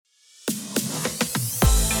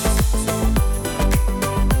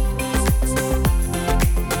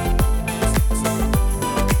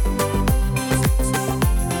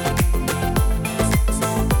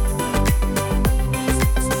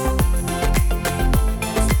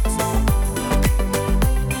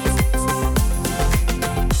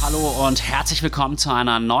und herzlich willkommen zu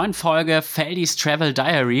einer neuen Folge Feldis Travel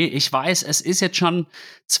Diary. Ich weiß, es ist jetzt schon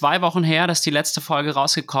 2 Wochen her, dass die letzte Folge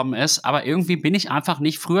rausgekommen ist, aber irgendwie bin ich einfach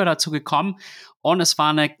nicht früher dazu gekommen und es war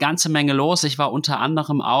eine ganze Menge los. Ich war unter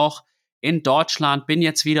anderem auch in Deutschland, bin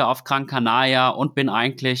jetzt wieder auf Gran Canaria und bin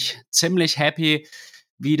eigentlich ziemlich happy,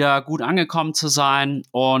 wieder gut angekommen zu sein.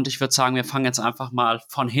 Und ich würde sagen, wir fangen jetzt einfach mal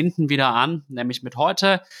von hinten wieder an, nämlich mit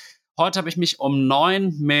heute. Heute habe ich mich um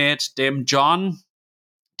 9 mit dem John,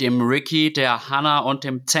 dem Ricky, der Hannah und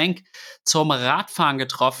dem Cenk zum Radfahren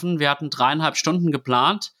getroffen. Wir hatten 3,5 Stunden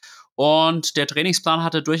geplant und der Trainingsplan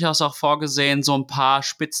hatte durchaus auch vorgesehen, so ein paar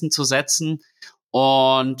Spitzen zu setzen.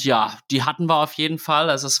 Und ja, die hatten wir auf jeden Fall.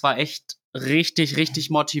 Also es war echt richtig, richtig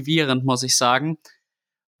motivierend, muss ich sagen,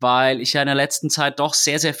 weil ich ja in der letzten Zeit doch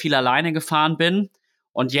sehr, sehr viel alleine gefahren bin.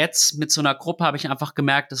 Und jetzt mit so einer Gruppe habe ich einfach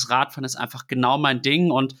gemerkt, das Radfahren ist einfach genau mein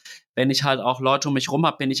Ding. Und wenn ich halt auch Leute um mich rum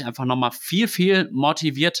habe, bin ich einfach nochmal viel, viel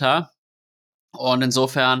motivierter. Und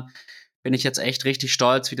insofern bin ich jetzt echt richtig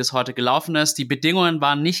stolz, wie das heute gelaufen ist. Die Bedingungen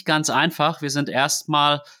waren nicht ganz einfach. Wir sind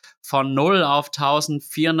erstmal von 0 auf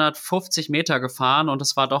 1450 Meter gefahren und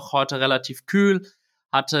es war doch heute relativ kühl.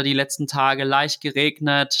 Hatte die letzten Tage leicht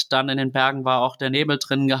geregnet. Dann in den Bergen war auch der Nebel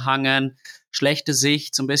drin gehangen. Schlechte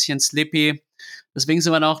Sicht, so ein bisschen slippy. Deswegen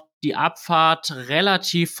sind wir noch die Abfahrt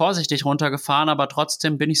relativ vorsichtig runtergefahren, aber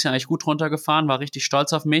trotzdem bin ich ja eigentlich gut runtergefahren, war richtig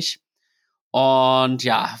stolz auf mich. Und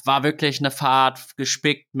ja, war wirklich eine Fahrt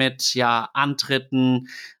gespickt mit ja Antritten,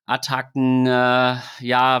 Attacken,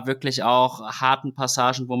 ja wirklich auch harten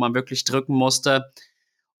Passagen, wo man wirklich drücken musste.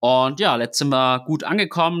 Und ja, letzt sind wir gut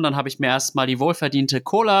angekommen. Dann habe ich mir erstmal die wohlverdiente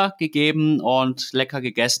Cola gegeben und lecker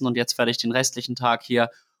gegessen. Und jetzt werde ich den restlichen Tag hier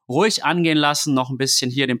ruhig angehen lassen, noch ein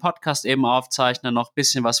bisschen hier den Podcast eben aufzeichnen, noch ein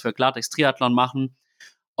bisschen was für Klartext Triathlon machen.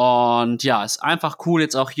 Und ja, ist einfach cool,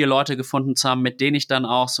 jetzt auch hier Leute gefunden zu haben, mit denen ich dann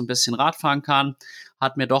auch so ein bisschen Radfahren kann.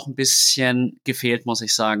 Hat mir doch ein bisschen gefehlt, muss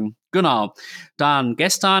ich sagen. Genau. Dann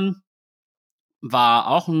gestern war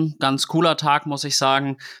auch ein ganz cooler Tag, muss ich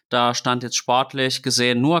sagen. Da stand jetzt sportlich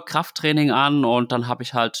gesehen nur Krafttraining an und dann habe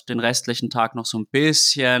ich halt den restlichen Tag noch so ein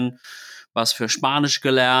bisschen was für Spanisch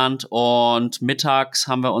gelernt und mittags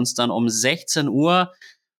haben wir uns dann um 16 Uhr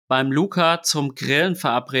beim Luca zum Grillen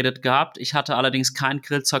verabredet gehabt. Ich hatte allerdings kein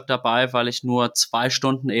Grillzeug dabei, weil ich nur 2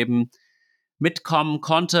 Stunden eben mitkommen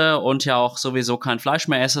konnte und ja auch sowieso kein Fleisch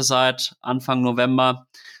mehr esse seit Anfang November.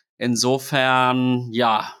 Insofern,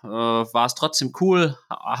 ja, war es trotzdem cool.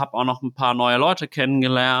 Hab auch noch ein paar neue Leute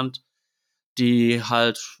kennengelernt, die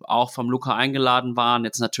halt auch vom Luca eingeladen waren.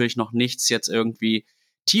 Jetzt natürlich noch nichts jetzt irgendwie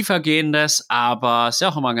tiefergehendes, aber es ist ja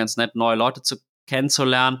auch immer ganz nett, neue Leute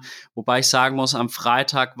kennenzulernen. Wobei ich sagen muss, am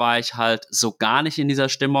Freitag war ich halt so gar nicht in dieser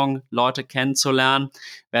Stimmung, Leute kennenzulernen.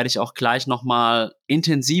 Werde ich auch gleich nochmal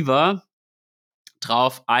intensiver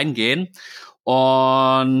drauf eingehen.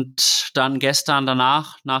 Und dann gestern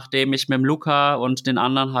danach, nachdem ich mit dem Luca und den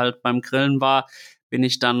anderen halt beim Grillen war, bin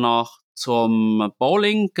ich dann noch zum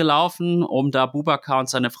Bowling gelaufen, um da Bubakar und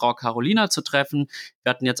seine Frau Carolina zu treffen.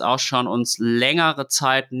 Wir hatten jetzt auch schon uns längere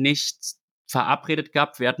Zeit nicht verabredet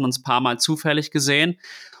gehabt. Wir hatten uns ein paar Mal zufällig gesehen.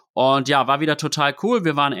 Und ja, war wieder total cool.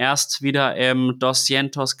 Wir waren erst wieder im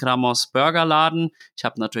 200 Gramos Burgerladen. Ich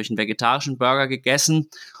habe natürlich einen vegetarischen Burger gegessen.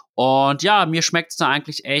 Und ja, mir schmeckt's da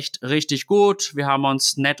eigentlich echt richtig gut. Wir haben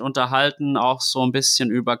uns nett unterhalten, auch so ein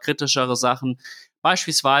bisschen über kritischere Sachen.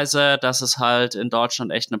 Beispielsweise, dass es halt in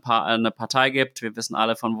Deutschland echt eine Partei gibt. Wir wissen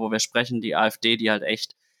alle, von wo wir sprechen, die AfD, die halt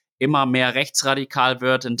echt immer mehr rechtsradikal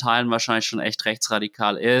wird, in Teilen wahrscheinlich schon echt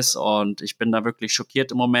rechtsradikal ist. Und ich bin da wirklich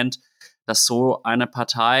schockiert im Moment, dass so eine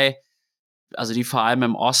Partei, also die vor allem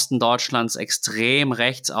im Osten Deutschlands extrem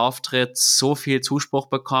rechts auftritt, so viel Zuspruch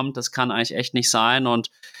bekommt. Das kann eigentlich echt nicht sein.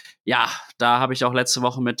 Und ja, da habe ich auch letzte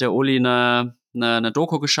Woche mit der Uli eine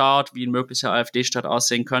Doku geschaut, wie ein möglicher AfD-Staat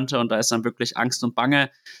aussehen könnte. Und da ist dann wirklich Angst und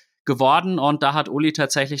Bange geworden. Und da hat Uli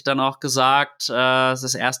tatsächlich dann auch gesagt,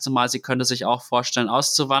 das erste Mal, sie könnte sich auch vorstellen,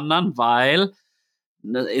 auszuwandern, weil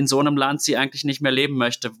in so einem Land sie eigentlich nicht mehr leben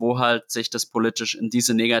möchte, wo halt sich das politisch in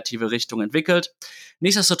diese negative Richtung entwickelt.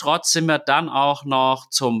 Nichtsdestotrotz sind wir dann auch noch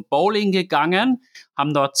zum Bowling gegangen,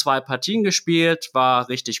 haben dort 2 Partien gespielt, war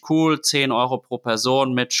richtig cool, 10 Euro pro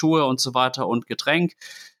Person mit Schuhe und so weiter und Getränk.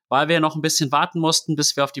 Weil wir noch ein bisschen warten mussten,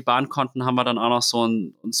 bis wir auf die Bahn konnten, haben wir dann auch noch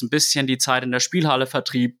uns ein bisschen die Zeit in der Spielhalle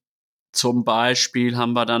vertrieben. Zum Beispiel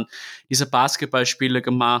haben wir dann diese Basketballspiele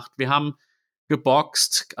gemacht. Wir haben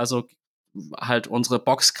geboxt, also halt unsere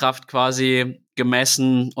Boxkraft quasi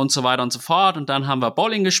gemessen und so weiter und so fort. Und dann haben wir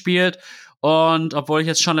Bowling gespielt. Und obwohl ich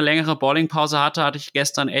jetzt schon eine längere Bowlingpause hatte, hatte ich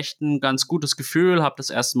gestern echt ein ganz gutes Gefühl. Habe das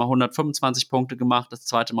erste Mal 125 Punkte gemacht, das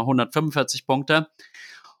zweite Mal 145 Punkte.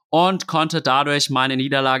 Und konnte dadurch meine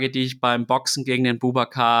Niederlage, die ich beim Boxen gegen den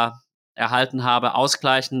Bubakar erhalten habe,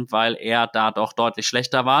 ausgleichen, weil er da doch deutlich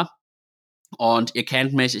schlechter war. Und ihr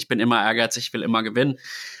kennt mich, ich bin immer ehrgeizig, ich will immer gewinnen.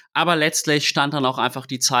 Aber letztlich stand dann auch einfach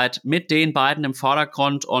die Zeit mit den beiden im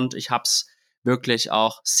Vordergrund und ich habe es wirklich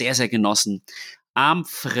auch sehr, sehr genossen. Am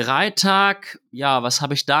Freitag, ja, was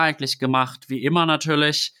habe ich da eigentlich gemacht? Wie immer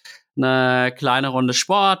natürlich eine kleine Runde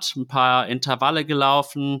Sport, ein paar Intervalle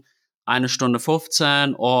gelaufen, 1 Stunde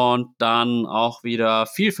 15 und dann auch wieder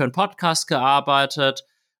viel für den Podcast gearbeitet,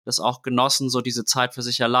 das auch genossen, so diese Zeit für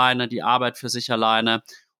sich alleine, die Arbeit für sich alleine.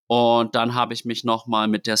 Und dann habe ich mich nochmal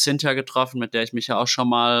mit der Cynthia getroffen, mit der ich mich ja auch schon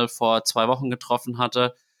mal vor 2 Wochen getroffen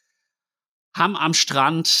hatte. Haben am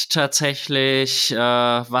Strand tatsächlich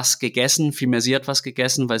was gegessen, vielmehr sie hat was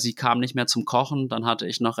gegessen, weil sie kam nicht mehr zum Kochen. Dann hatte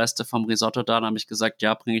ich noch Reste vom Risotto da, dann habe ich gesagt,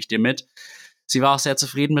 ja, bringe ich dir mit. Sie war auch sehr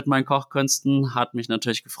zufrieden mit meinen Kochkünsten, hat mich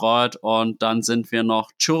natürlich gefreut. Und dann sind wir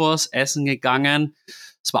noch Churros essen gegangen.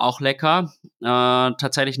 Es war auch lecker.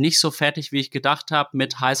 Tatsächlich nicht so fettig, wie ich gedacht habe,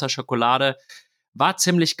 mit heißer Schokolade. War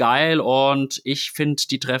ziemlich geil und ich finde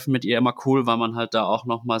die Treffen mit ihr immer cool, weil man halt da auch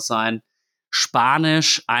nochmal sein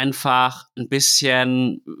Spanisch einfach ein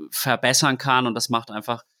bisschen verbessern kann und das macht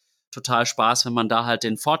einfach total Spaß, wenn man da halt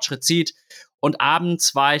den Fortschritt sieht. Und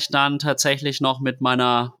abends war ich dann tatsächlich noch mit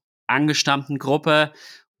meiner angestammten Gruppe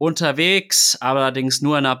unterwegs, allerdings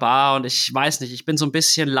nur in einer Bar und ich weiß nicht, ich bin so ein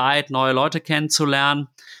bisschen leid, neue Leute kennenzulernen.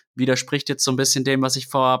 Widerspricht jetzt so ein bisschen dem, was ich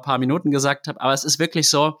vor ein paar Minuten gesagt habe, aber es ist wirklich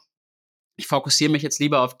so, ich fokussiere mich jetzt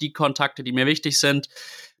lieber auf die Kontakte, die mir wichtig sind.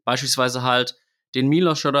 Beispielsweise halt den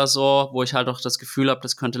Milos oder so, wo ich halt auch das Gefühl habe,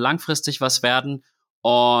 das könnte langfristig was werden.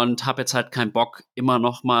 Und habe jetzt halt keinen Bock, immer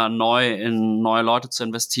noch mal neu in neue Leute zu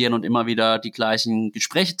investieren und immer wieder die gleichen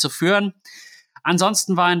Gespräche zu führen.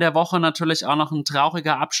 Ansonsten war in der Woche natürlich auch noch ein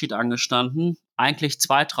trauriger Abschied angestanden. Eigentlich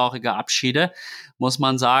 2 traurige Abschiede, muss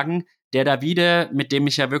man sagen. Der Davide, mit dem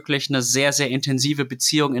ich ja wirklich eine sehr, sehr intensive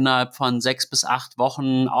Beziehung innerhalb von 6 bis 8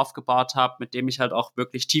 Wochen aufgebaut habe, mit dem ich halt auch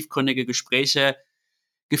wirklich tiefgründige Gespräche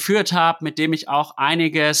geführt habe, mit dem ich auch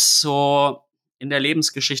einiges so in der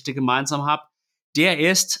Lebensgeschichte gemeinsam habe, der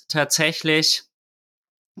ist tatsächlich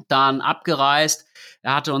dann abgereist.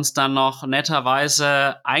 Er hatte uns dann noch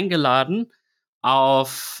netterweise eingeladen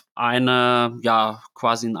auf eine, ja,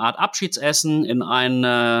 quasi eine Art Abschiedsessen in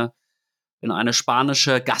eine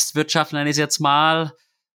spanische Gastwirtschaft, nenne ich es jetzt mal.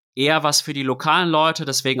 Eher was für die lokalen Leute,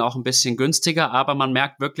 deswegen auch ein bisschen günstiger. Aber man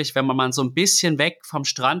merkt wirklich, wenn man mal so ein bisschen weg vom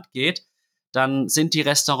Strand geht, dann sind die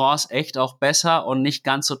Restaurants echt auch besser und nicht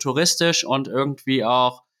ganz so touristisch und irgendwie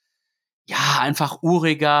auch, ja, einfach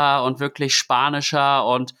uriger und wirklich spanischer.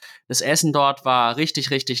 Und das Essen dort war richtig,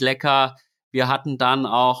 richtig lecker. Wir hatten dann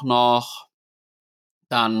auch noch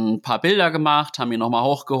dann ein paar Bilder gemacht, haben ihn nochmal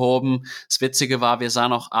hochgehoben. Das Witzige war, wir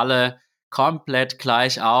sahen auch alle komplett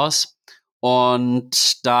gleich aus.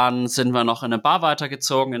 Und dann sind wir noch in eine Bar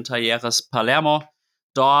weitergezogen, in Talleres Palermo.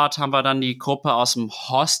 Dort haben wir dann die Gruppe aus dem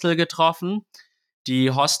Hostel getroffen.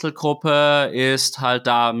 Die Hostelgruppe ist halt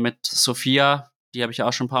da mit Sophia, die habe ich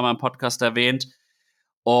auch schon ein paar Mal im Podcast erwähnt.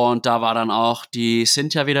 Und da war dann auch die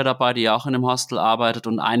Cynthia wieder dabei, die ja auch in dem Hostel arbeitet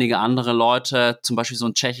und einige andere Leute, zum Beispiel so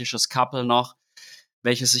ein tschechisches Couple noch,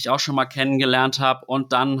 welches ich auch schon mal kennengelernt habe.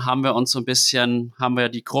 Und dann haben wir uns so ein bisschen, haben wir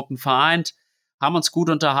die Gruppen vereint, haben uns gut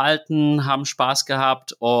unterhalten, haben Spaß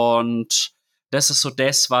gehabt. Und das ist so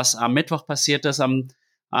das, was am Mittwoch passiert ist.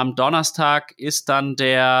 Am Donnerstag ist dann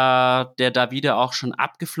der Davide auch schon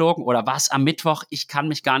abgeflogen. Oder war es am Mittwoch? Ich kann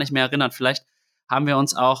mich gar nicht mehr erinnern. Vielleicht haben wir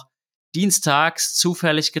uns auch dienstags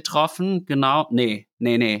zufällig getroffen. Genau, nee.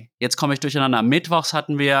 Jetzt komme ich durcheinander. Mittwochs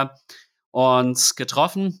hatten wir uns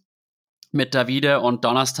getroffen mit Davide und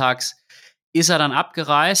donnerstags ist er dann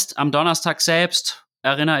abgereist. Am Donnerstag selbst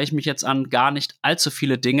erinnere ich mich jetzt an gar nicht allzu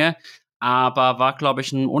viele Dinge, aber war, glaube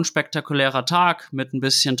ich, ein unspektakulärer Tag mit ein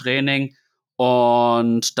bisschen Training.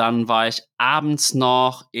 Und dann war ich abends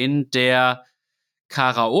noch in der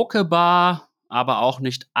Karaoke-Bar, aber auch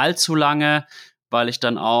nicht allzu lange, weil ich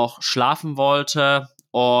dann auch schlafen wollte.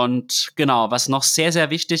 Und genau, was noch sehr, sehr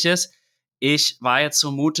wichtig ist, ich war jetzt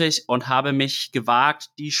so mutig und habe mich gewagt,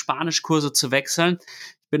 die Spanischkurse zu wechseln.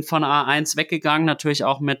 Ich bin von A1 weggegangen, natürlich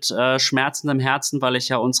auch mit schmerzendem Herzen, weil ich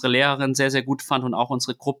ja unsere Lehrerin sehr, sehr gut fand und auch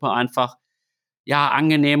unsere Gruppe einfach ja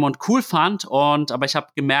angenehm und cool fand. Aber ich habe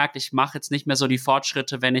gemerkt, ich mache jetzt nicht mehr so die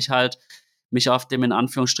Fortschritte, wenn ich halt mich auf dem in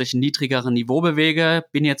Anführungsstrichen niedrigeren Niveau bewege.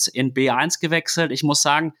 Bin jetzt in B1 gewechselt. Ich muss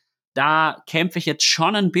sagen, da kämpfe ich jetzt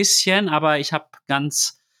schon ein bisschen, aber ich habe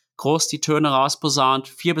ganz groß die Töne rausposaunt.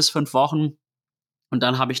 4 bis 5 Wochen und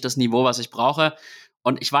dann habe ich das Niveau, was ich brauche.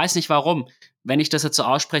 Und ich weiß nicht warum. Wenn ich das jetzt so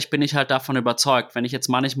ausspreche, bin ich halt davon überzeugt. Wenn ich jetzt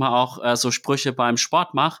manchmal auch so Sprüche beim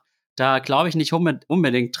Sport mache, da glaube ich nicht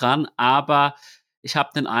unbedingt dran, aber Ich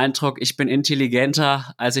habe den Eindruck, ich bin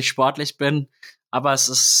intelligenter, als ich sportlich bin. Aber es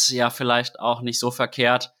ist ja vielleicht auch nicht so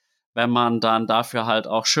verkehrt, wenn man dann dafür halt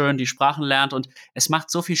auch schön die Sprachen lernt. Und es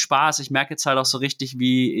macht so viel Spaß. Ich merke jetzt halt auch so richtig,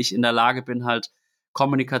 wie ich in der Lage bin, halt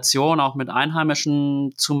Kommunikation auch mit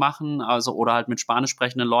Einheimischen zu machen, also oder halt mit spanisch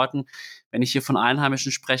sprechenden Leuten. Wenn ich hier von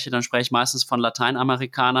Einheimischen spreche, dann spreche ich meistens von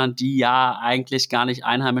Lateinamerikanern, die ja eigentlich gar nicht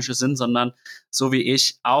Einheimische sind, sondern so wie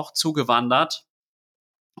ich auch zugewandert.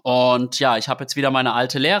 Und ja, ich habe jetzt wieder meine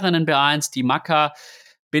alte Lehrerin in B1, die Maka,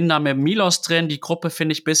 bin da mit Milos drin. Die Gruppe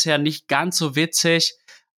finde ich bisher nicht ganz so witzig,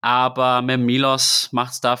 aber mit Milos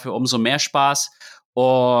macht es dafür umso mehr Spaß.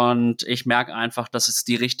 Und ich merke einfach, dass es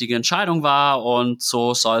die richtige Entscheidung war und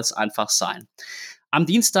so soll es einfach sein. Am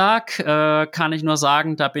Dienstag kann ich nur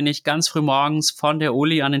sagen, da bin ich ganz früh morgens von der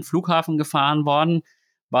Uli an den Flughafen gefahren worden.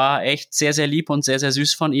 War echt sehr, sehr lieb und sehr, sehr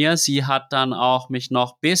süß von ihr. Sie hat dann auch mich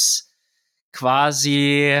noch bis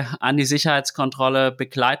quasi an die Sicherheitskontrolle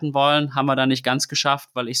begleiten wollen. Haben wir dann nicht ganz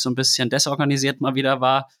geschafft, weil ich so ein bisschen desorganisiert mal wieder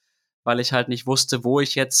war, weil ich halt nicht wusste, wo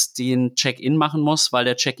ich jetzt den Check-in machen muss, weil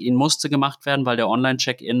der Check-in musste gemacht werden, weil der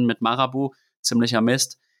Online-Check-in mit Marabu, ziemlicher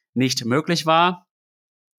Mist, nicht möglich war.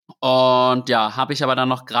 Und ja, habe ich aber dann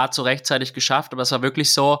noch gerade so rechtzeitig geschafft. Aber es war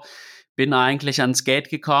wirklich so, bin eigentlich ans Gate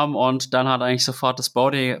gekommen und dann hat eigentlich sofort das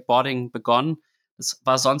Boarding begonnen. Das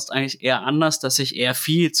war sonst eigentlich eher anders, dass ich eher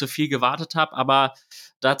viel zu viel gewartet habe. Aber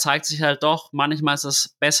da zeigt sich halt doch, manchmal ist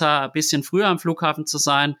es besser, ein bisschen früher am Flughafen zu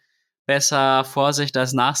sein. Besser Vorsicht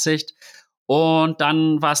als Nachsicht. Und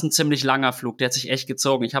dann war es ein ziemlich langer Flug, der hat sich echt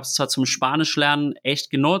gezogen. Ich habe es zwar zum Spanischlernen echt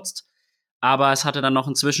genutzt, aber es hatte dann noch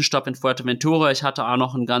einen Zwischenstopp in Fuerteventura. Ich hatte auch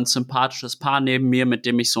noch ein ganz sympathisches Paar neben mir, mit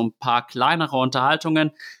dem ich so ein paar kleinere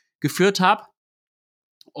Unterhaltungen geführt habe.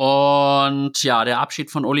 Und ja, der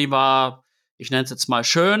Abschied von Uli war, ich nenne es jetzt mal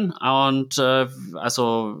schön und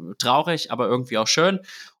also traurig, aber irgendwie auch schön.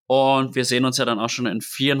 Und wir sehen uns ja dann auch schon in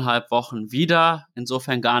 4,5 Wochen wieder.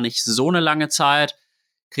 Insofern gar nicht so eine lange Zeit.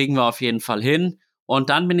 Kriegen wir auf jeden Fall hin. Und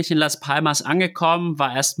dann bin ich in Las Palmas angekommen,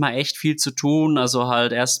 war erstmal echt viel zu tun. Also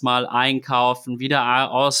halt erstmal einkaufen,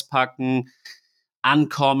 wieder auspacken,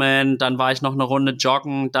 ankommen. Dann war ich noch eine Runde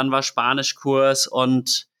joggen, dann war Spanischkurs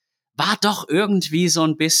und war doch irgendwie so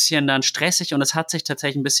ein bisschen dann stressig und es hat sich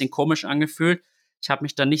tatsächlich ein bisschen komisch angefühlt. Ich habe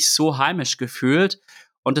mich dann nicht so heimisch gefühlt.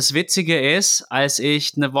 Und das Witzige ist, als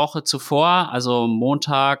ich eine Woche zuvor, also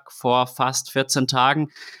Montag vor fast 14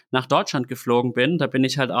 Tagen, nach Deutschland geflogen bin, da bin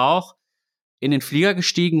ich halt auch in den Flieger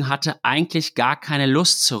gestiegen, hatte eigentlich gar keine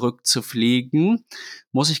Lust zurückzufliegen,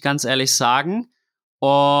 muss ich ganz ehrlich sagen.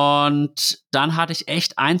 Und dann hatte ich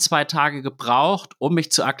echt 1, 2 Tage gebraucht, um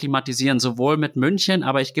mich zu akklimatisieren, sowohl mit München,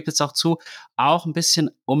 aber ich gebe jetzt auch zu, auch ein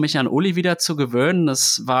bisschen, um mich an Uli wieder zu gewöhnen.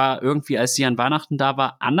 Das war irgendwie, als sie an Weihnachten da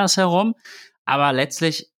war, andersherum. Aber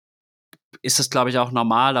letztlich ist das, glaube ich, auch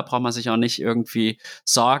normal. Da braucht man sich auch nicht irgendwie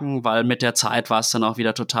sorgen, weil mit der Zeit war es dann auch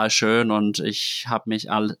wieder total schön und ich habe mich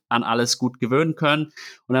an alles gut gewöhnen können.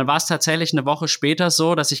 Und dann war es tatsächlich eine Woche später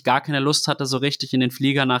so, dass ich gar keine Lust hatte, so richtig in den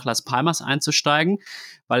Flieger nach Las Palmas einzusteigen,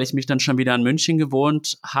 weil ich mich dann schon wieder in München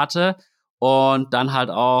gewohnt hatte und dann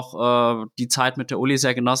halt auch die Zeit mit der Uli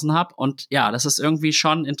sehr genossen habe. Und ja, das ist irgendwie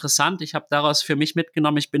schon interessant. Ich habe daraus für mich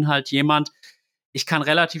mitgenommen, ich bin halt jemand, ich kann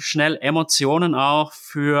relativ schnell Emotionen auch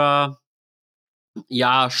für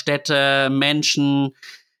ja, Städte, Menschen,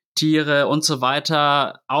 Tiere und so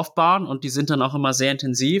weiter aufbauen und die sind dann auch immer sehr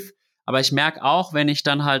intensiv. Aber ich merke auch, wenn ich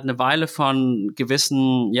dann halt eine Weile von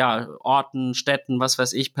gewissen ja, Orten, Städten, was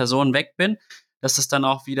weiß ich, Personen weg bin, dass das dann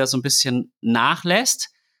auch wieder so ein bisschen nachlässt.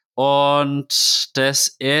 Und das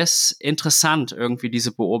ist interessant, irgendwie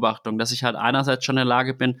diese Beobachtung, dass ich halt einerseits schon in der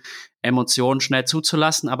Lage bin, Emotionen schnell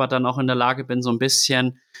zuzulassen, aber dann auch in der Lage bin, so ein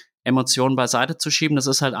bisschen Emotionen beiseite zu schieben. Das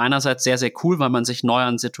ist halt einerseits sehr, sehr cool, weil man sich neu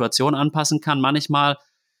an Situationen anpassen kann. Manchmal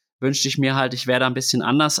wünschte ich mir halt, ich wäre da ein bisschen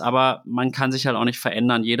anders, aber man kann sich halt auch nicht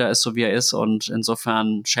verändern. Jeder ist so, wie er ist und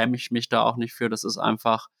insofern schäme ich mich da auch nicht für. Das ist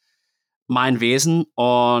einfach mein Wesen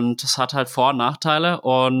und es hat halt Vor- und Nachteile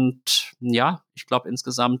und ja, ich glaube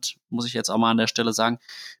insgesamt muss ich jetzt auch mal an der Stelle sagen,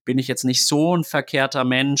 bin ich jetzt nicht so ein verkehrter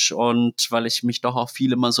Mensch und weil ich mich doch auch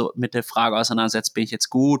viel immer so mit der Frage auseinandersetze, bin ich jetzt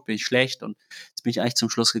gut, bin ich schlecht und jetzt bin ich eigentlich zum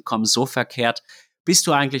Schluss gekommen, so verkehrt bist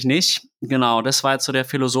du eigentlich nicht. Genau, das war jetzt so der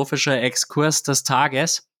philosophische Exkurs des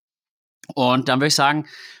Tages. Und dann würde ich sagen,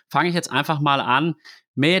 fange ich jetzt einfach mal an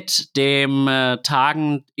mit dem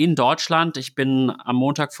Tagen in Deutschland. Ich bin am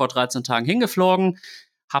Montag vor 13 Tagen hingeflogen,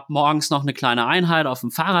 habe morgens noch eine kleine Einheit auf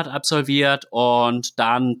dem Fahrrad absolviert und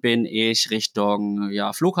dann bin ich Richtung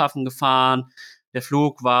ja, Flughafen gefahren. Der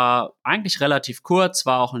Flug war eigentlich relativ kurz,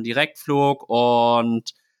 war auch ein Direktflug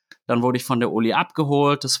und dann wurde ich von der Uli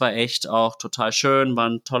abgeholt. Das war echt auch total schön, war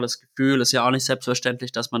ein tolles Gefühl. Ist ja auch nicht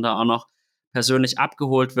selbstverständlich, dass man da auch noch persönlich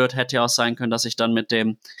abgeholt wird. Hätte ja auch sein können, dass ich dann mit der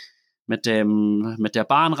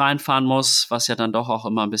Bahn reinfahren muss, was ja dann doch auch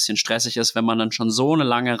immer ein bisschen stressig ist, wenn man dann schon so eine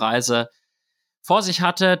lange Reise vor sich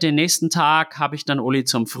hatte. Den nächsten Tag habe ich dann Uli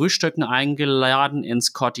zum Frühstücken eingeladen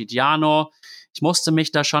ins Cortigiano. Ich musste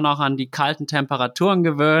mich da schon auch an die kalten Temperaturen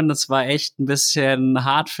gewöhnen. Das war echt ein bisschen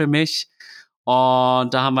hart für mich.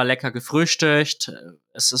 Und da haben wir lecker gefrühstückt.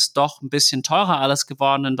 Es ist doch ein bisschen teurer alles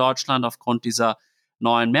geworden in Deutschland aufgrund dieser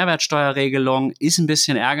neuen Mehrwertsteuerregelung. Ist ein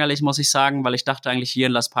bisschen ärgerlich, muss ich sagen, weil ich dachte eigentlich, hier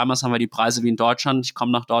in Las Palmas haben wir die Preise wie in Deutschland. Ich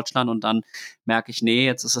komme nach Deutschland und dann merke ich, nee,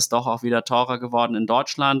 jetzt ist es doch auch wieder teurer geworden in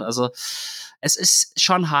Deutschland. Also es ist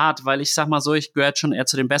schon hart, weil ich sag mal so, ich gehöre jetzt schon eher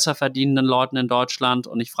zu den besser verdienenden Leuten in Deutschland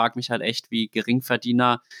und ich frage mich halt echt, wie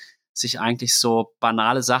Geringverdiener sich eigentlich so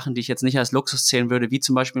banale Sachen, die ich jetzt nicht als Luxus zählen würde, wie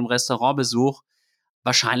zum Beispiel im Restaurantbesuch,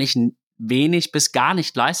 wahrscheinlich wenig bis gar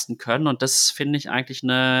nicht leisten können. Und das finde ich eigentlich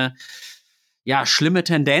eine schlimme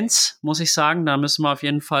Tendenz, muss ich sagen. Da müssen wir auf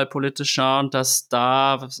jeden Fall politisch schauen, dass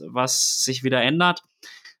da was sich wieder ändert.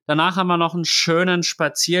 Danach haben wir noch einen schönen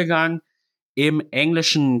Spaziergang im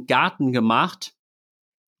englischen Garten gemacht.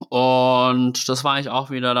 Und das war eigentlich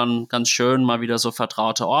auch wieder dann ganz schön, mal wieder so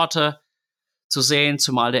vertraute Orte zu sehen,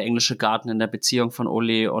 zumal der englische Garten in der Beziehung von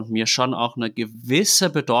Uli und mir schon auch eine gewisse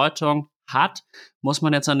Bedeutung hat, muss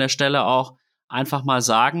man jetzt an der Stelle auch einfach mal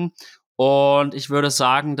sagen. Und ich würde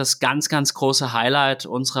sagen, das ganz, ganz große Highlight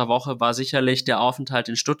unserer Woche war sicherlich der Aufenthalt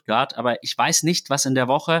in Stuttgart. Aber ich weiß nicht, was in der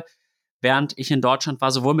Woche, während ich in Deutschland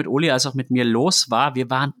war, sowohl mit Uli als auch mit mir los war. Wir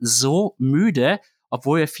waren so müde,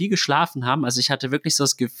 obwohl wir viel geschlafen haben. Also ich hatte wirklich so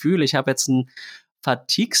das Gefühl, ich habe jetzt ein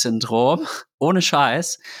Fatigue-Syndrom, ohne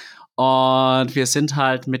Scheiß. Und wir sind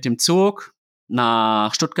halt mit dem Zug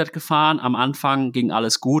nach Stuttgart gefahren. Am Anfang ging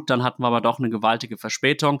alles gut, dann hatten wir aber doch eine gewaltige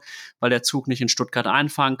Verspätung, weil der Zug nicht in Stuttgart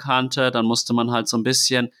einfahren konnte. Dann musste man halt so ein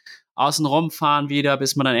bisschen außen rumfahren wieder,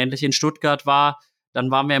 bis man dann endlich in Stuttgart war. Dann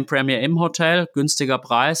waren wir im Premier Inn Hotel, günstiger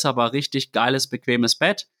Preis, aber richtig geiles, bequemes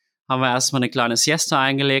Bett. Haben wir erstmal eine kleine Siesta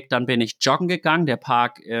eingelegt, dann bin ich joggen gegangen. Der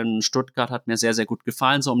Park in Stuttgart hat mir sehr, sehr gut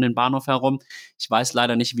gefallen, so um den Bahnhof herum. Ich weiß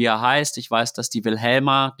leider nicht, wie er heißt. Ich weiß, dass die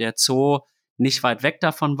Wilhelma, der Zoo, nicht weit weg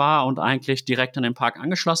davon war und eigentlich direkt an den Park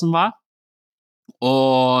angeschlossen war.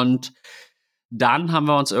 Und dann haben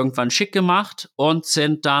wir uns irgendwann schick gemacht und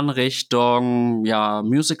sind dann Richtung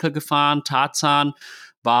Musical gefahren. Tarzan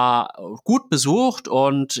war gut besucht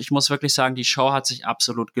und ich muss wirklich sagen, die Show hat sich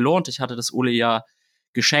absolut gelohnt. Ich hatte das Uli ja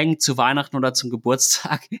geschenkt zu Weihnachten oder zum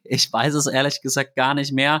Geburtstag. Ich weiß es ehrlich gesagt gar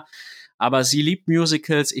nicht mehr. Aber sie liebt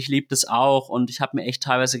Musicals, ich liebe das auch. Und ich habe mir echt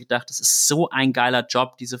teilweise gedacht, das ist so ein geiler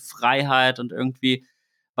Job, diese Freiheit und irgendwie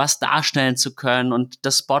was darstellen zu können und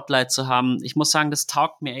das Spotlight zu haben. Ich muss sagen, das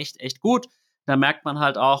taugt mir echt, echt gut. Da merkt man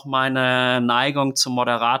halt auch meine Neigung zum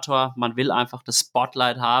Moderator. Man will einfach das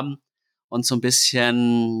Spotlight haben und so ein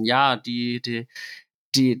bisschen,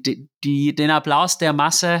 den Applaus der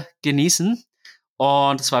Masse genießen.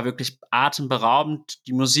 Und es war wirklich atemberaubend.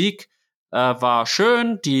 Die Musik war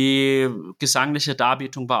schön, die gesangliche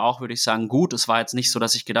Darbietung war auch, würde ich sagen, gut. Es war jetzt nicht so,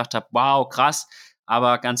 dass ich gedacht habe, wow, krass.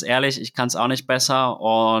 Aber ganz ehrlich, ich kann es auch nicht besser.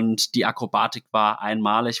 Und die Akrobatik war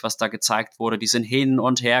einmalig, was da gezeigt wurde. Die sind hin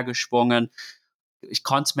und her geschwungen. Ich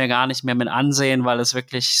konnte es mir gar nicht mehr mit ansehen, weil es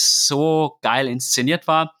wirklich so geil inszeniert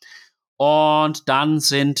war. Und dann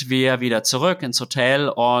sind wir wieder zurück ins Hotel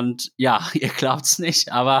und ja, ihr glaubt's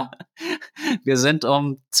nicht, aber wir sind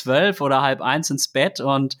um 12 oder halb eins ins Bett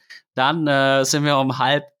und dann sind wir um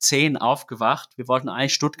halb 10 aufgewacht. Wir wollten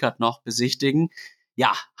eigentlich Stuttgart noch besichtigen.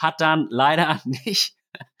 Ja, hat dann leider nicht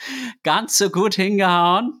ganz so gut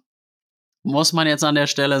hingehauen, muss man jetzt an der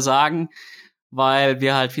Stelle sagen, weil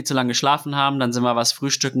wir halt viel zu lange geschlafen haben. Dann sind wir was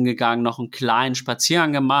frühstücken gegangen, noch einen kleinen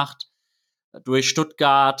Spaziergang gemacht durch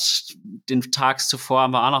Stuttgart. Den Tags zuvor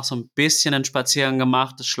haben wir auch noch so ein bisschen einen Spaziergang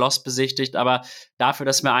gemacht, das Schloss besichtigt, aber dafür,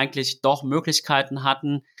 dass wir eigentlich doch Möglichkeiten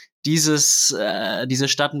hatten, diese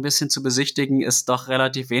Stadt ein bisschen zu besichtigen, ist doch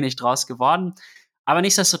relativ wenig draus geworden. Aber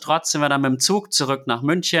nichtsdestotrotz sind wir dann mit dem Zug zurück nach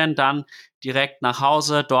München, dann direkt nach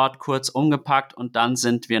Hause, dort kurz umgepackt und dann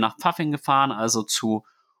sind wir nach Pfaffing gefahren, also zu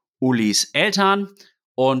Ulis Eltern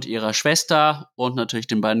und ihrer Schwester und natürlich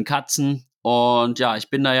den beiden Katzen. Und ja, ich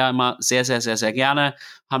bin da ja immer sehr, sehr, sehr, sehr gerne.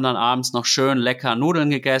 Haben dann abends noch schön lecker Nudeln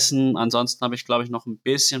gegessen. Ansonsten habe ich, glaube ich, noch ein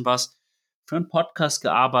bisschen was für einen Podcast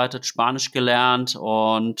gearbeitet, Spanisch gelernt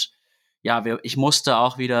und ja, ich musste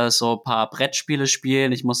auch wieder so ein paar Brettspiele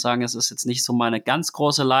spielen. Ich muss sagen, es ist jetzt nicht so meine ganz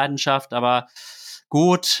große Leidenschaft, aber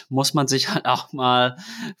gut, muss man sich halt auch mal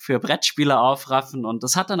für Brettspiele aufraffen. Und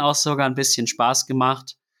das hat dann auch sogar ein bisschen Spaß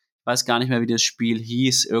gemacht. Ich weiß gar nicht mehr, wie das Spiel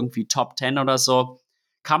hieß, irgendwie Top 10 oder so.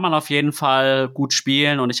 Kann man auf jeden Fall gut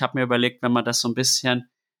spielen und ich habe mir überlegt, wenn man das so ein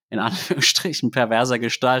bisschen in Anführungsstrichen perverser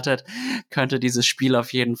gestaltet, könnte dieses Spiel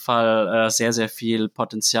auf jeden Fall sehr, sehr viel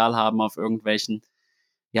Potenzial haben auf irgendwelchen,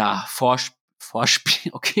 ja,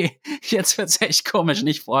 Vorspiel, okay, jetzt wird's echt komisch,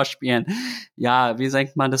 nicht Vorspielen. Ja, wie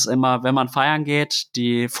sagt man das immer, wenn man feiern geht?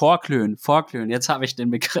 Die Vorglühen, jetzt habe ich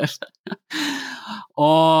den Begriff.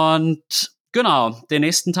 Und genau, den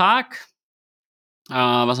nächsten Tag,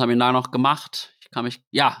 was habe ich da noch gemacht?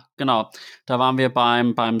 Ja, genau, da waren wir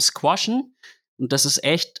beim Squashen und das ist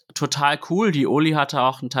echt total cool. Die Uli hatte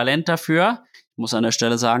auch ein Talent dafür. Ich muss an der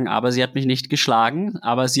Stelle sagen, aber sie hat mich nicht geschlagen,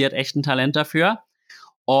 aber sie hat echt ein Talent dafür.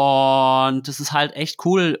 Und das ist halt echt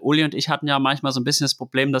cool. Uli und ich hatten ja manchmal so ein bisschen das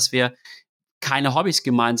Problem, dass wir keine Hobbys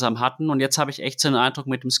gemeinsam hatten. Und jetzt habe ich echt so den Eindruck,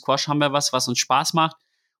 mit dem Squash haben wir was uns Spaß macht.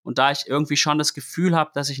 Und da ich irgendwie schon das Gefühl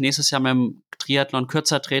habe, dass ich nächstes Jahr mit dem Triathlon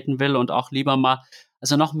kürzer treten will und auch lieber mal,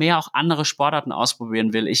 also noch mehr auch andere Sportarten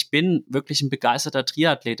ausprobieren will. Ich bin wirklich ein begeisterter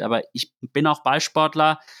Triathlet, aber ich bin auch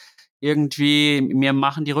Ballsportler. Irgendwie, mir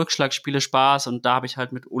machen die Rückschlagspiele Spaß und da habe ich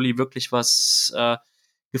halt mit Uli wirklich was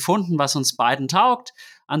gefunden, was uns beiden taugt.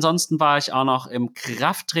 Ansonsten war ich auch noch im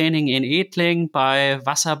Krafttraining in Edling bei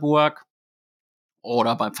Wasserburg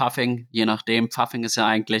oder bei Pfaffing, je nachdem. Pfaffing ist ja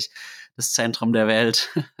eigentlich das Zentrum der Welt.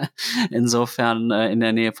 Insofern in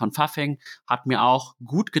der Nähe von Pfaffing. Hat mir auch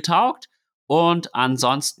gut getaugt. Und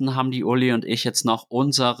ansonsten haben die Uli und ich jetzt noch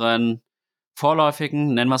unseren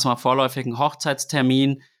vorläufigen, nennen wir es mal vorläufigen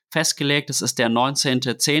Hochzeitstermin festgelegt. Es ist der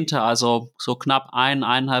 19.10., also so knapp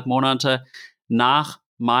 1,5 Monate nach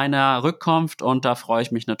meiner Rückkunft. Und da freue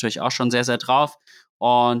ich mich natürlich auch schon sehr, sehr drauf.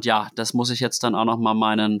 Und ja, das muss ich jetzt dann auch noch mal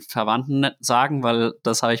meinen Verwandten sagen, weil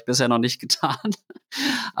das habe ich bisher noch nicht getan.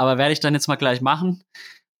 Aber werde ich dann jetzt mal gleich machen.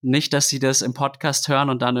 Nicht, dass sie das im Podcast hören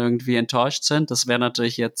und dann irgendwie enttäuscht sind. Das wäre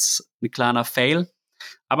natürlich jetzt ein kleiner Fail.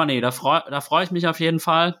 Aber nee, da freu ich mich auf jeden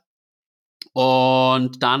Fall.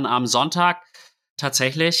 Und dann am Sonntag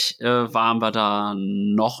tatsächlich waren wir da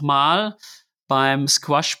nochmal beim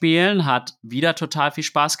Squash-Spielen. Hat wieder total viel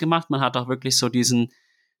Spaß gemacht. Man hat auch wirklich so diesen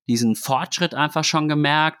Fortschritt einfach schon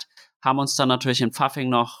gemerkt, haben uns dann natürlich in Pfaffing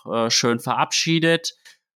noch schön verabschiedet,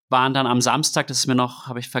 waren dann am Samstag, das ist mir noch,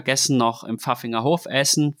 habe ich vergessen, noch im Pfaffinger Hof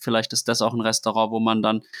essen. Vielleicht ist das auch ein Restaurant, wo man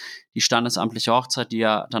dann die standesamtliche Hochzeit, die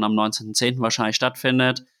ja dann am 19.10. wahrscheinlich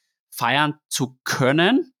stattfindet, feiern zu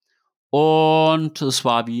können. Und es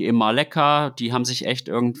war wie immer lecker. Die haben sich echt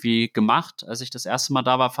irgendwie gemacht. Als ich das erste Mal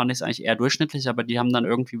da war, fand ich es eigentlich eher durchschnittlich, aber die haben dann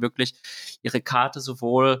irgendwie wirklich ihre Karte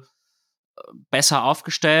sowohl besser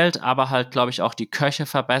aufgestellt, aber halt, glaube ich, auch die Köche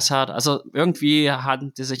verbessert. Also irgendwie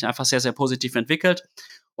haben die sich einfach sehr, sehr positiv entwickelt.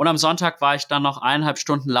 Und am Sonntag war ich dann noch 1,5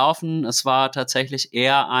 Stunden laufen. Es war tatsächlich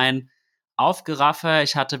eher ein Aufgeraffe.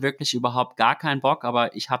 Ich hatte wirklich überhaupt gar keinen Bock,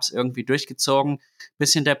 aber ich habe es irgendwie durchgezogen.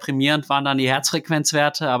 Bisschen deprimierend waren dann die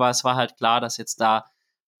Herzfrequenzwerte, aber es war halt klar, dass jetzt da,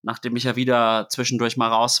 nachdem ich ja wieder zwischendurch mal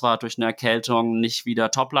raus war durch eine Erkältung, nicht wieder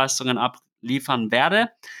Topleistungen abliefern werde.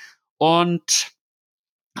 Und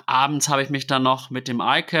abends habe ich mich dann noch mit dem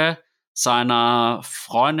Eike, seiner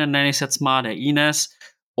Freundin nenne ich es jetzt mal, der Ines,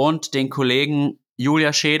 und den Kollegen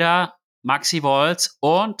Julia Scheder, Maxi Wolz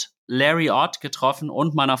und Larry Ott getroffen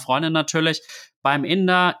und meiner Freundin natürlich beim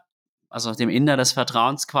Inder, also dem Inder des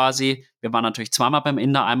Vertrauens quasi. Wir waren natürlich zweimal beim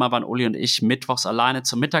Inder. Einmal waren Uli und ich mittwochs alleine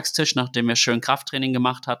zum Mittagstisch, nachdem wir schön Krafttraining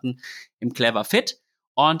gemacht hatten im Clever Fit.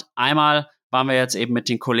 Und einmal waren wir jetzt eben mit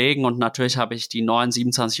den Kollegen und natürlich habe ich die 9,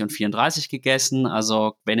 27 und 34 gegessen.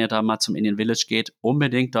 Also wenn ihr da mal zum Indian Village geht,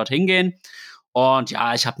 unbedingt dorthin gehen. Und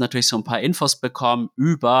ja, ich habe natürlich so ein paar Infos bekommen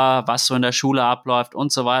über, was so in der Schule abläuft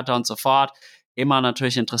und so weiter und so fort. Immer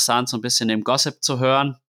natürlich interessant, so ein bisschen den Gossip zu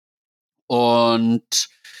hören. Und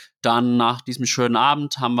dann nach diesem schönen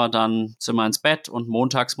Abend sind wir ins Bett und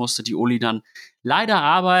montags musste die Uli dann leider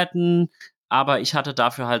arbeiten. Aber ich hatte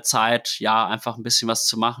dafür halt Zeit, ja, einfach ein bisschen was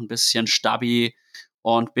zu machen, ein bisschen Stabi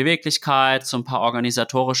und Beweglichkeit, so ein paar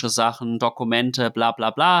organisatorische Sachen, Dokumente, bla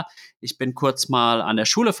bla bla. Ich bin kurz mal an der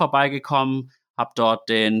Schule vorbeigekommen, habe dort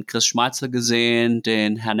den Chris Schmeitzel gesehen,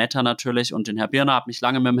 den Herr Netter natürlich und den Herr Birner, habe mich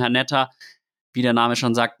lange mit dem Herrn Netter, wie der Name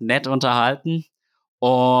schon sagt, nett unterhalten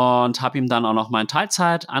und habe ihm dann auch noch meinen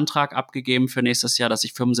Teilzeitantrag abgegeben für nächstes Jahr, dass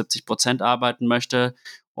ich 75% arbeiten möchte.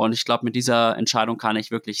 Und ich glaube, mit dieser Entscheidung kann ich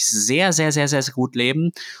wirklich sehr, sehr, sehr, sehr gut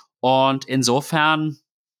leben. Und insofern,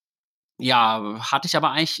 ja, hatte ich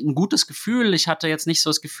aber eigentlich ein gutes Gefühl. Ich hatte jetzt nicht so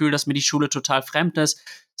das Gefühl, dass mir die Schule total fremd ist.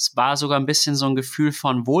 Es war sogar ein bisschen so ein Gefühl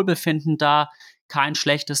von Wohlbefinden da. Kein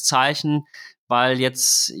schlechtes Zeichen, weil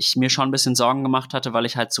jetzt ich mir schon ein bisschen Sorgen gemacht hatte, weil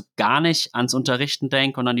ich halt so gar nicht ans Unterrichten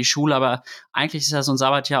denke und an die Schule, aber eigentlich ist ja so ein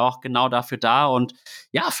Sabbatjahr auch genau dafür da und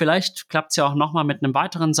ja, vielleicht klappt's ja auch noch mal mit einem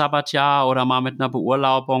weiteren Sabbatjahr oder mal mit einer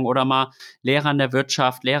Beurlaubung oder mal Lehrer in der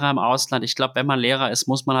Wirtschaft, Lehrer im Ausland. Ich glaube, wenn man Lehrer ist,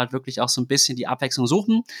 muss man halt wirklich auch so ein bisschen die Abwechslung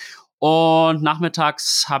suchen. Und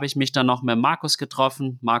nachmittags habe ich mich dann noch mit Markus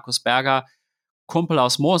getroffen, Markus Berger, Kumpel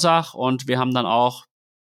aus Moosach, und wir haben dann auch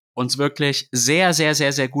uns wirklich sehr, sehr,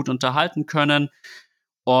 sehr, sehr gut unterhalten können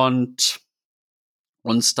und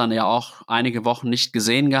uns dann ja auch einige Wochen nicht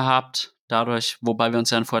gesehen gehabt, dadurch, wobei wir uns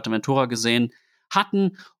ja in Fuerteventura gesehen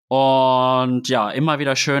hatten. Und ja, immer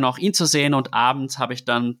wieder schön auch ihn zu sehen. Und abends habe ich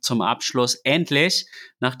dann zum Abschluss endlich,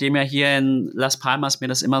 nachdem ja hier in Las Palmas mir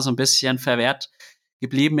das immer so ein bisschen verwehrt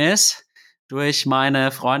geblieben ist, durch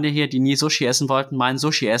meine Freunde hier, die nie Sushi essen wollten, mein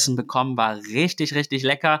Sushi-Essen bekommen. War richtig, richtig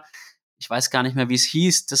lecker. Ich weiß gar nicht mehr, wie es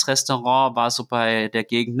hieß. Das Restaurant war so bei der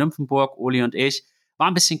Gegend Nymphenburg, Uli und ich. War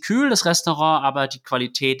ein bisschen kühl, das Restaurant, aber die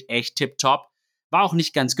Qualität echt tipptopp. War auch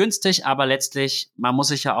nicht ganz günstig, aber letztlich, man muss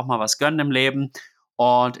sich ja auch mal was gönnen im Leben.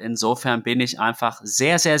 Und insofern bin ich einfach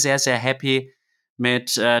sehr, sehr, sehr, sehr happy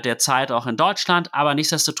mit der Zeit auch in Deutschland. Aber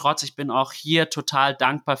nichtsdestotrotz, ich bin auch hier total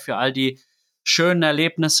dankbar für all die schönen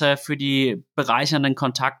Erlebnisse, für die bereichernden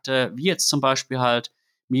Kontakte, wie jetzt zum Beispiel halt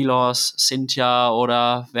Milos, Cynthia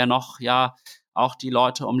oder wer noch, ja, auch die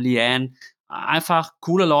Leute um Liane. Einfach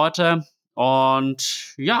coole Leute.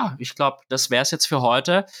 Und ja, ich glaube, das wäre es jetzt für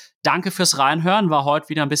heute. Danke fürs Reinhören. War heute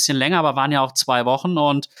wieder ein bisschen länger, aber waren ja auch 2 Wochen.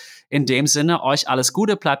 Und in dem Sinne, euch alles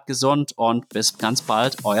Gute, bleibt gesund und bis ganz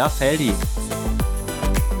bald, euer Feldi.